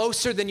is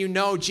closer than you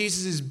know.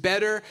 Jesus is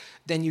better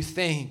than you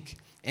think.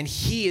 And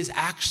he is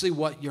actually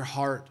what your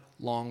heart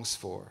longs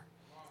for.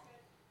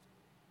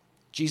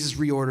 Jesus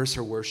reorders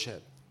her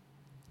worship.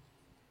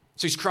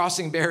 So he's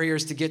crossing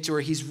barriers to get to her.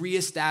 He's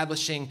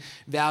reestablishing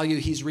value.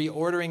 He's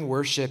reordering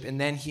worship.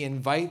 And then he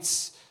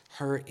invites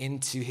her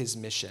into his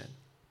mission.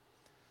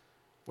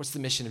 What's the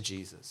mission of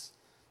Jesus?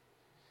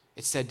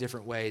 It's said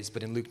different ways,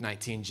 but in Luke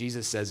 19,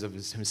 Jesus says of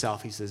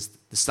himself, he says,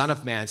 the Son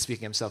of Man,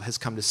 speaking of himself, has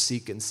come to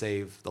seek and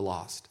save the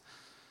lost.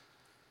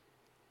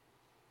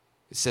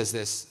 It says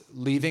this,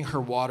 leaving her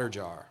water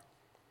jar,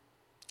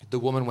 the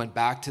woman went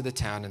back to the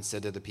town and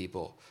said to the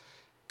people,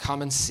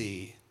 come and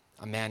see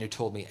a man who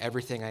told me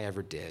everything I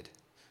ever did.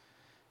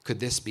 Could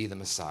this be the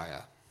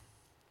Messiah?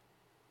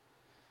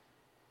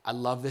 I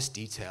love this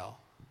detail.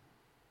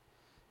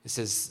 It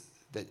says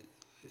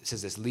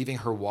this, leaving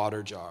her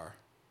water jar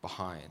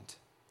behind.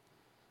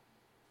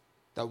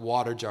 That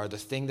water jar, the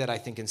thing that I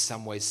think in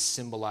some ways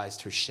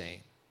symbolized her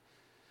shame,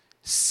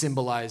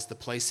 symbolized the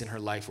place in her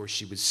life where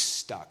she was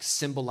stuck,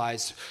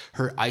 symbolized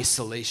her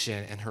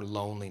isolation and her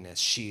loneliness.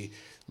 She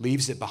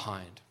leaves it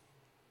behind.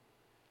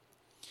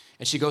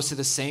 And she goes to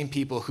the same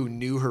people who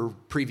knew her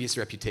previous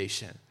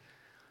reputation,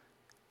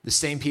 the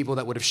same people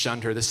that would have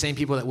shunned her, the same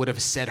people that would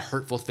have said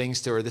hurtful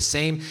things to her, the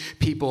same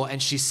people,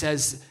 and she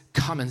says,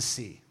 come and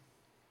see.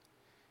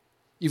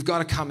 You've got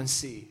to come and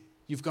see.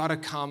 You've got to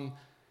come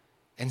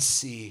and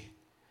see.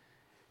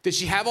 Did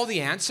she have all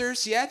the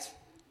answers yet?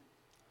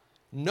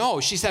 No,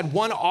 she's had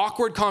one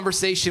awkward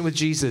conversation with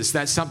Jesus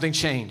that something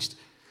changed.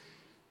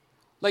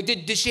 Like,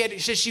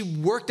 has she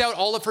worked out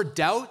all of her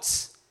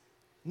doubts?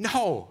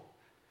 No.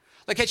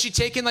 Like, had she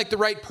taken like the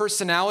right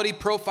personality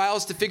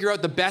profiles to figure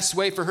out the best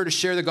way for her to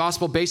share the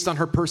gospel based on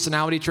her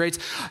personality traits?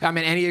 I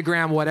mean,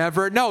 Enneagram,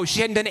 whatever. No,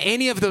 she hadn't done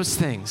any of those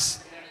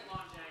things.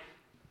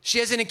 She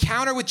has an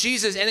encounter with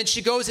Jesus, and then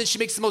she goes and she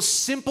makes the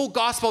most simple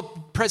gospel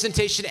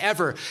presentation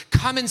ever.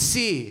 Come and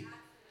see.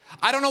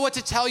 I don't know what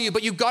to tell you,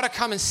 but you've got to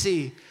come and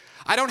see.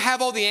 I don't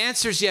have all the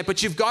answers yet,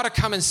 but you've got to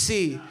come and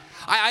see.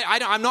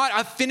 I'm not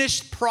a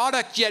finished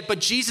product yet, but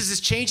Jesus is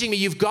changing me.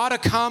 You've got to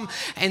come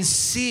and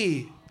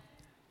see.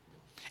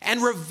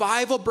 And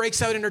revival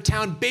breaks out in her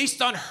town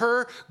based on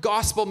her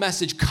gospel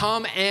message.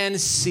 Come and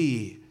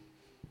see.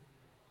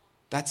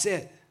 That's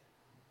it.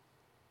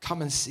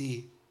 Come and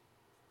see.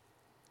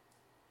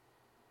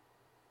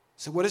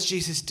 So what does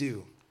Jesus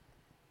do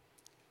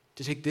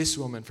to take this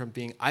woman from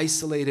being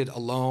isolated,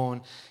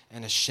 alone,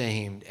 and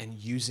ashamed, and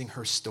using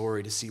her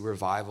story to see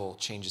revival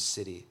change a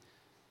city?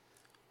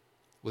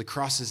 Well, he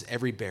crosses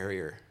every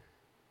barrier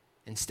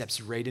and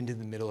steps right into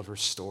the middle of her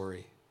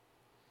story.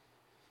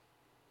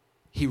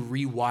 He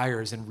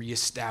rewires and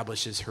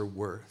reestablishes her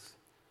worth.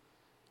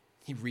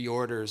 He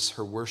reorders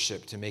her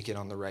worship to make it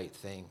on the right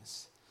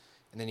things.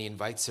 And then he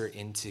invites her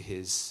into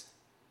his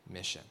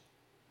mission.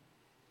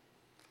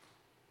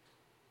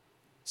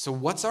 So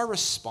what's our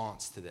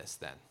response to this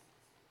then?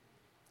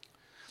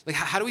 Like,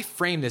 how do we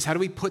frame this? How do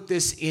we put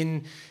this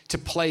into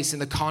place in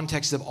the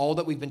context of all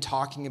that we've been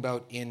talking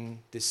about in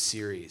this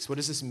series? What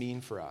does this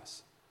mean for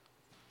us?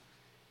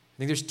 I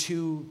think there's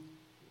two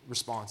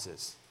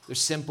responses. They're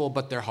simple,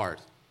 but they're hard.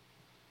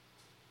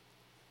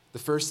 The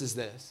first is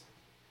this,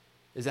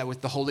 is that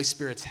with the Holy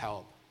Spirit's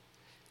help,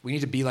 we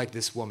need to be like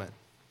this woman.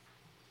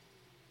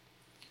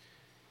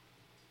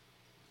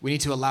 We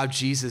need to allow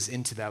Jesus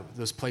into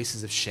those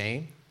places of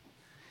shame.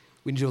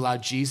 We need to allow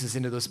Jesus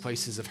into those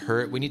places of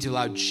hurt. We need to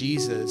allow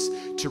Jesus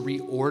to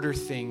reorder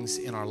things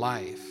in our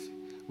life.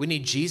 We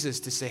need Jesus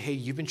to say, hey,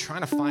 you've been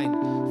trying to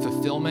find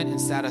fulfillment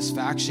and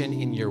satisfaction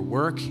in your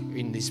work,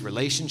 in these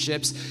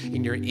relationships,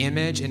 in your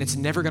image, and it's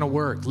never going to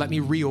work. Let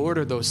me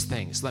reorder those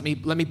things. Let me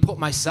put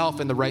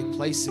myself in the right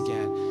place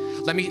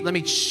again. Let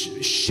me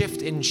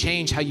shift and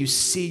change how you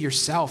see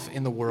yourself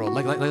in the world.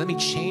 Let me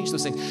change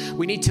those things.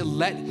 We need to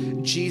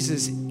let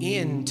Jesus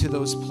into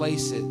those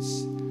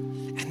places.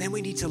 And then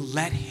we need to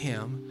let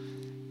him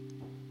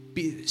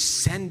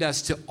send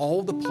us to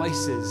all the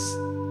places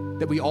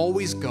that we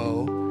always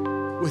go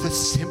with a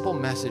simple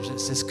message that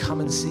says, come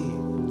and see.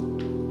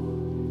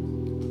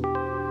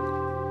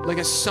 Like,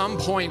 at some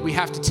point, we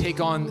have to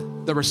take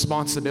on the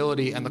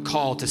responsibility and the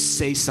call to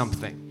say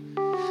something.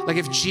 Like,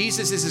 if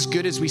Jesus is as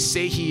good as we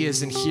say he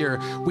is in here,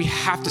 we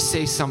have to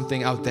say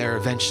something out there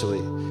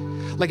eventually.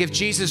 Like, if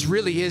Jesus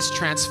really is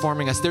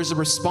transforming us, there's a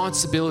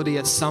responsibility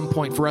at some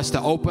point for us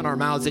to open our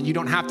mouths, and you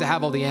don't have to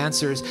have all the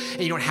answers,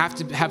 and you don't have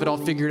to have it all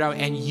figured out,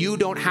 and you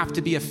don't have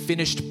to be a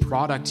finished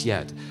product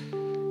yet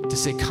to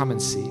say, come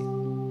and see.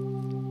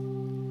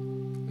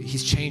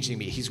 He's changing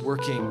me. He's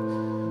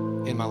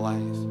working in my life.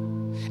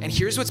 And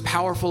here's what's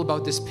powerful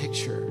about this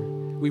picture.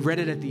 We read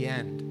it at the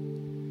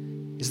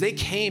end. Is they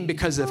came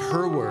because of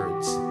her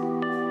words,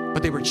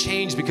 but they were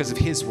changed because of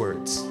his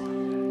words.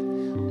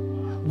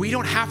 We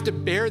don't have to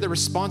bear the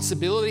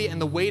responsibility and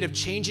the weight of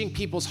changing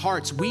people's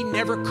hearts. We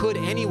never could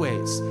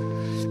anyways.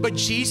 But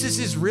Jesus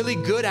is really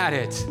good at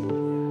it.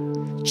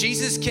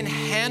 Jesus can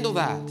handle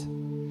that.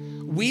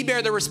 We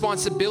bear the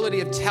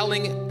responsibility of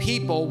telling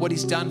people what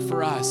he's done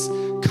for us.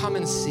 Come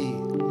and see.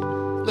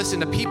 Listen,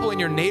 the people in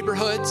your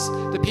neighborhoods,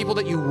 the people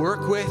that you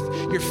work with,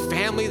 your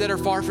family that are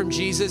far from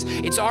Jesus,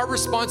 it's our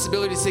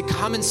responsibility to say,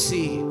 come and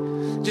see.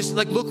 Just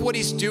like, look what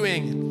he's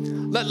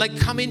doing.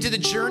 Come into the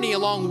journey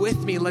along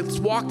with me. Let's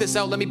walk this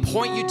out. Let me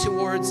point you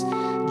towards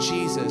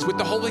Jesus. With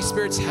the Holy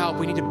Spirit's help,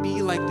 we need to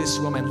be like this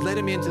woman. Let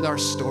him into our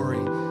story.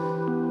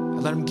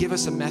 And let him give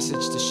us a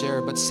message to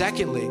share. But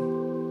secondly,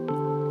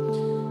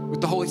 with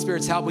the Holy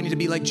Spirit's help, we need to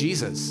be like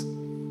Jesus.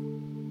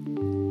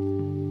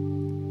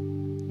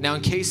 Now,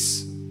 in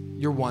case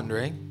you're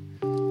wondering,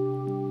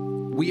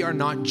 we are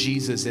not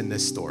Jesus in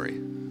this story.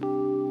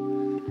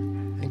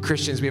 And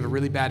Christians, we have a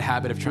really bad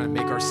habit of trying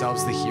to make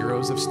ourselves the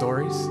heroes of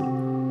stories.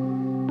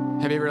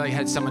 Have you ever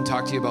had someone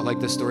talk to you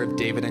about the story of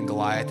David and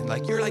Goliath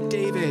and you're like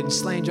David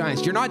slaying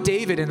giants? You're not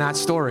David in that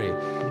story.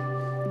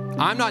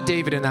 I'm not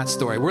David in that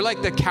story. We're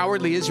like the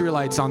cowardly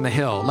Israelites on the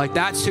hill.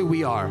 That's who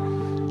we are.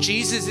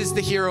 Jesus is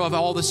the hero of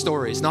all the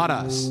stories, not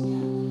us.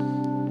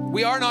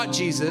 We are not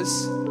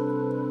Jesus,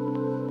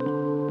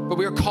 but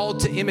we are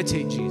called to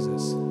imitate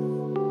Jesus,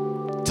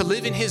 to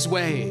live in his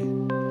way,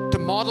 to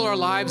model our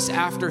lives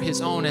after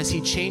his own as he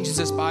changes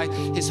us by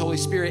his Holy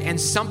Spirit. And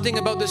something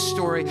about this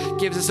story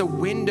gives us a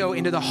window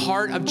into the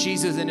heart of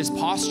Jesus and his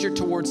posture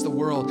towards the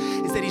world,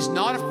 is that he's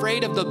not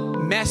afraid of the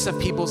mess of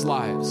people's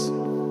lives.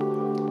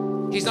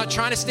 He's not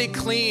trying to stay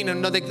clean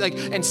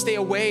and stay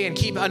away and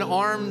keep an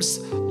arm's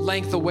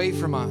length away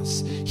from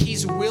us.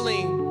 He's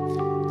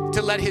willing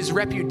to let his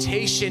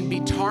reputation be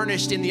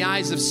tarnished in the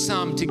eyes of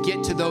some to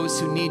get to those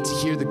who need to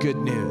hear the good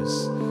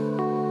news.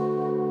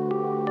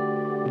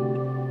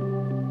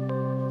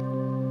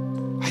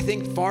 I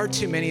think far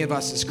too many of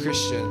us as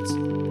Christians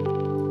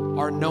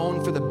are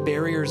known for the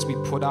barriers we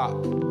put up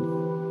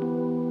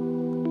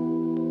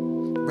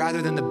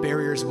rather than the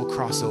barriers we'll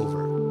cross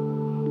over.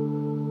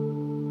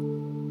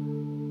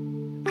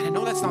 And I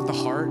know that's not the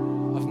heart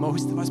of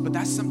most of us, but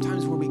that's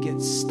sometimes where we get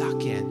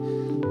stuck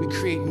in. We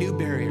create new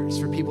barriers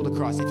for people to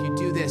cross. If you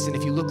do this, and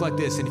if you look like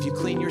this, and if you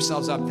clean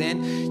yourselves up,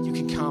 then you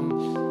can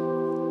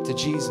come to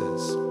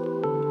Jesus.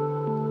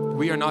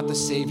 We are not the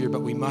Savior,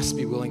 but we must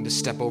be willing to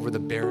step over the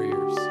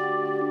barriers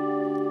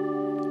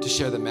to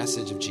share the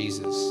message of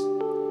Jesus.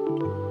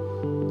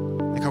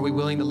 Like, are we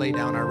willing to lay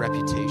down our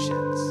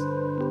reputations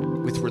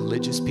with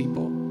religious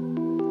people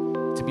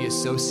to be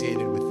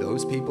associated with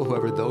those people,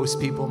 whoever those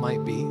people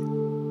might be?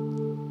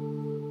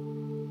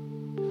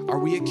 Are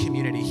we a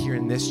community here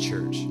in this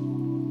church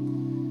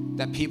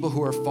that people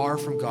who are far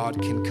from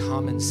God can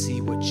come and see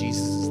what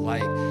Jesus is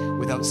like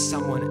without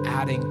someone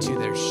adding to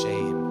their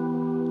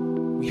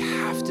shame? We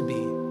have to be.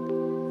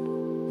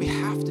 We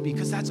have to be,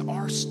 because that's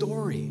our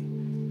story.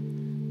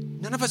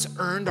 None of us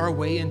earned our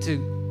way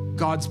into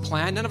God's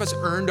plan. None of us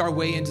earned our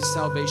way into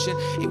salvation.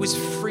 It was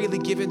freely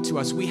given to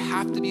us. We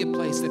have to be a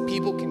place that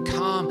people can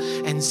come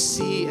and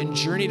see and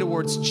journey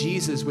towards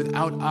Jesus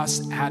without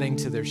us adding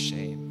to their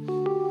shame.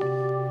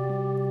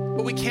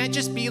 But we can't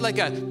just be like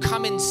a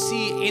come and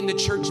see in the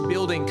church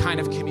building kind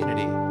of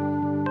community.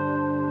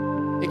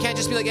 It can't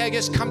just be like, yeah, I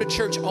guess come to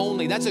church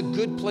only. That's a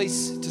good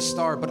place to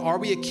start. But are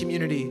we a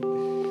community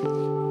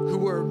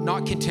who are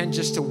not content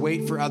just to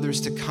wait for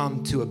others to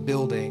come to a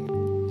building,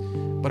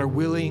 but are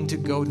willing to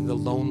go to the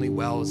lonely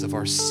wells of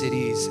our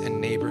cities and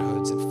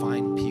neighborhoods and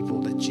find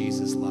people that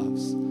Jesus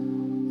loves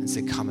and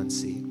say, come and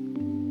see?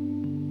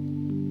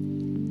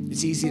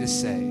 It's easy to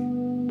say.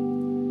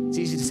 It's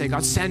easy to say,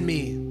 God, send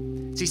me.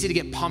 It's easy to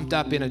get pumped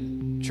up in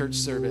a church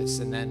service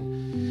and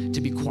then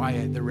to be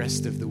quiet the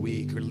rest of the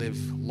week or live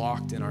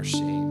locked in our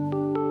shame.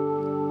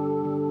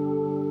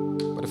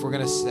 But if we're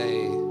going to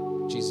say,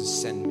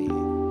 Jesus, send me,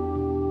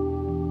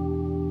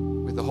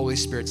 with the Holy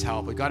Spirit's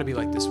help, we got to be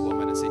like this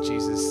woman and say,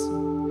 Jesus,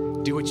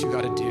 do what you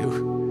got to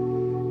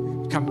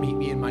do. Come meet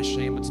me in my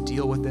shame. Let's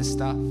deal with this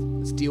stuff.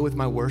 Let's deal with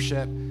my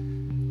worship.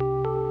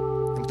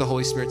 And with the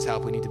Holy Spirit's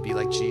help, we need to be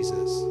like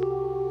Jesus.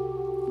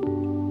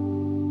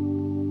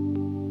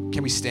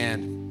 Can we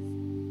stand?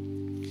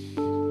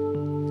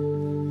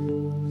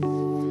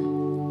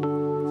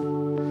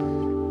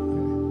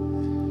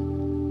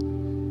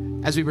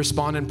 As we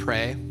respond and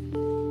pray,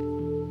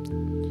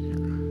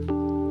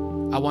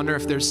 I wonder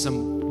if there's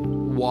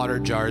some water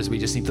jars we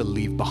just need to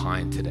leave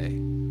behind today.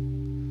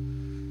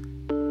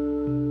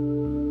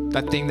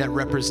 That thing that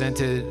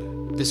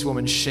represented this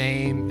woman's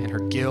shame and her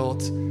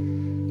guilt,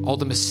 all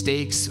the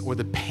mistakes or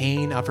the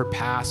pain of her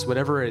past,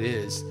 whatever it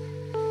is,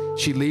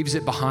 she leaves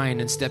it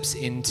behind and steps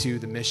into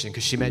the mission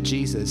because she met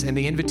Jesus. And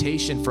the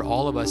invitation for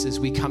all of us as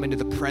we come into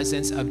the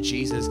presence of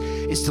Jesus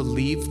is to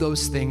leave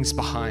those things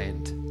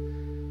behind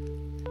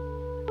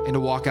and to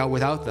walk out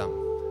without them.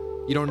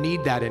 You don't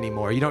need that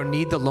anymore. You don't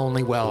need the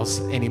lonely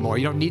wells anymore.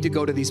 You don't need to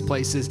go to these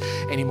places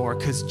anymore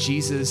because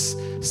Jesus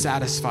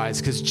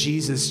satisfies, because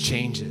Jesus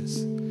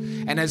changes.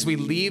 And as we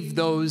leave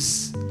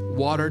those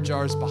water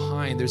jars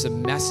behind, there's a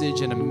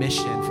message and a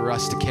mission for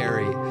us to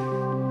carry.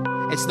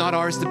 It's not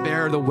ours to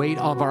bear the weight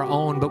of our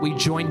own, but we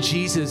join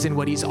Jesus in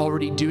what he's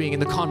already doing, in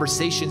the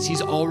conversations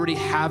he's already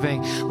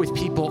having with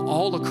people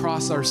all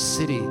across our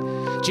city.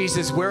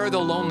 Jesus, where are the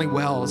lonely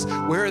wells?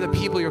 Where are the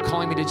people you're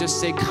calling me to just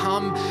say,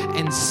 come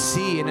and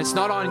see? And it's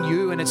not on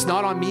you and it's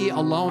not on me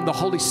alone. The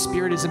Holy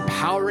Spirit is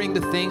empowering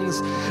the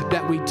things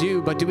that we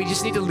do, but do we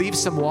just need to leave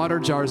some water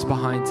jars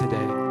behind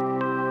today?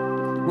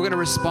 We're going to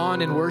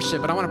respond in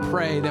worship, but I want to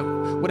pray that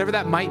whatever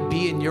that might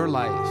be in your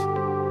life,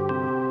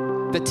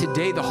 that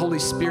today the Holy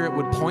Spirit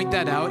would point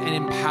that out and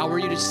empower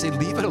you to just say,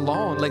 leave it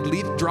alone,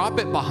 drop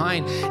it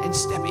behind and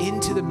step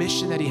into the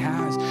mission that he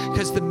has,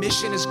 because the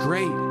mission is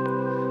great.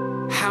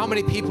 How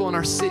many people in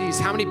our cities,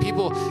 how many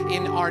people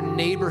in our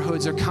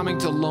neighborhoods are coming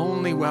to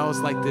lonely wells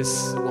like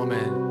this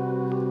woman?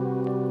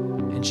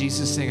 And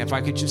Jesus is saying, if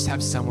I could just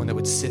have someone that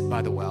would sit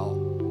by the well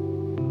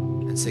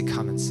and say,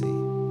 come and see.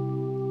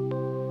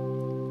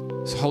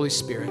 So Holy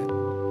Spirit,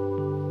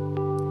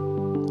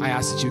 I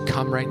ask that you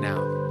come right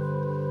now.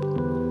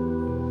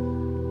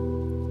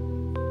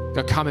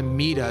 God, come and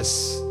meet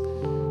us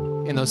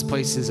in those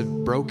places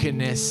of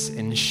brokenness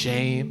and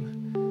shame.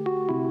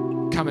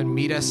 Come and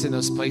meet us in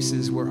those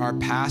places where our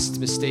past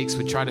mistakes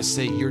would try to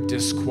say you're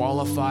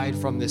disqualified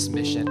from this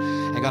mission.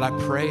 And God, I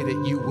pray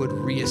that you would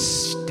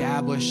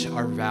reestablish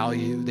our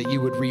value, that you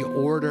would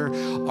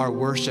reorder our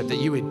worship, that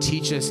you would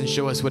teach us and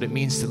show us what it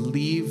means to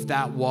leave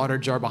that water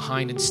jar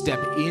behind and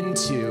step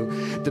into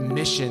the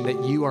mission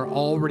that you are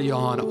already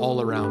on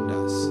all around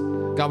us.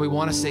 God, we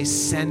want to say,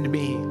 send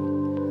me.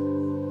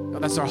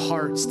 God, that's our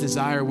heart's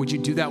desire. Would you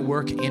do that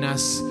work in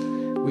us?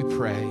 We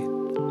pray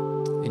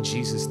in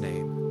Jesus'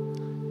 name.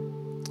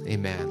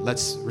 Amen.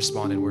 Let's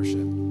respond in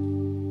worship.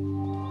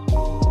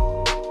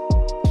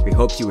 We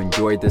hope you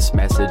enjoyed this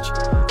message.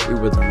 We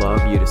would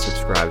love you to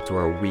subscribe to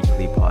our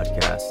weekly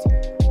podcast.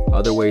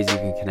 Other ways you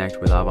can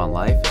connect with Avant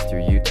Life is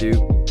through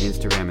YouTube,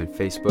 Instagram, and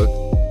Facebook.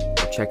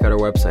 Or check out our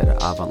website at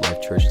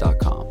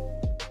avantlifechurch.com.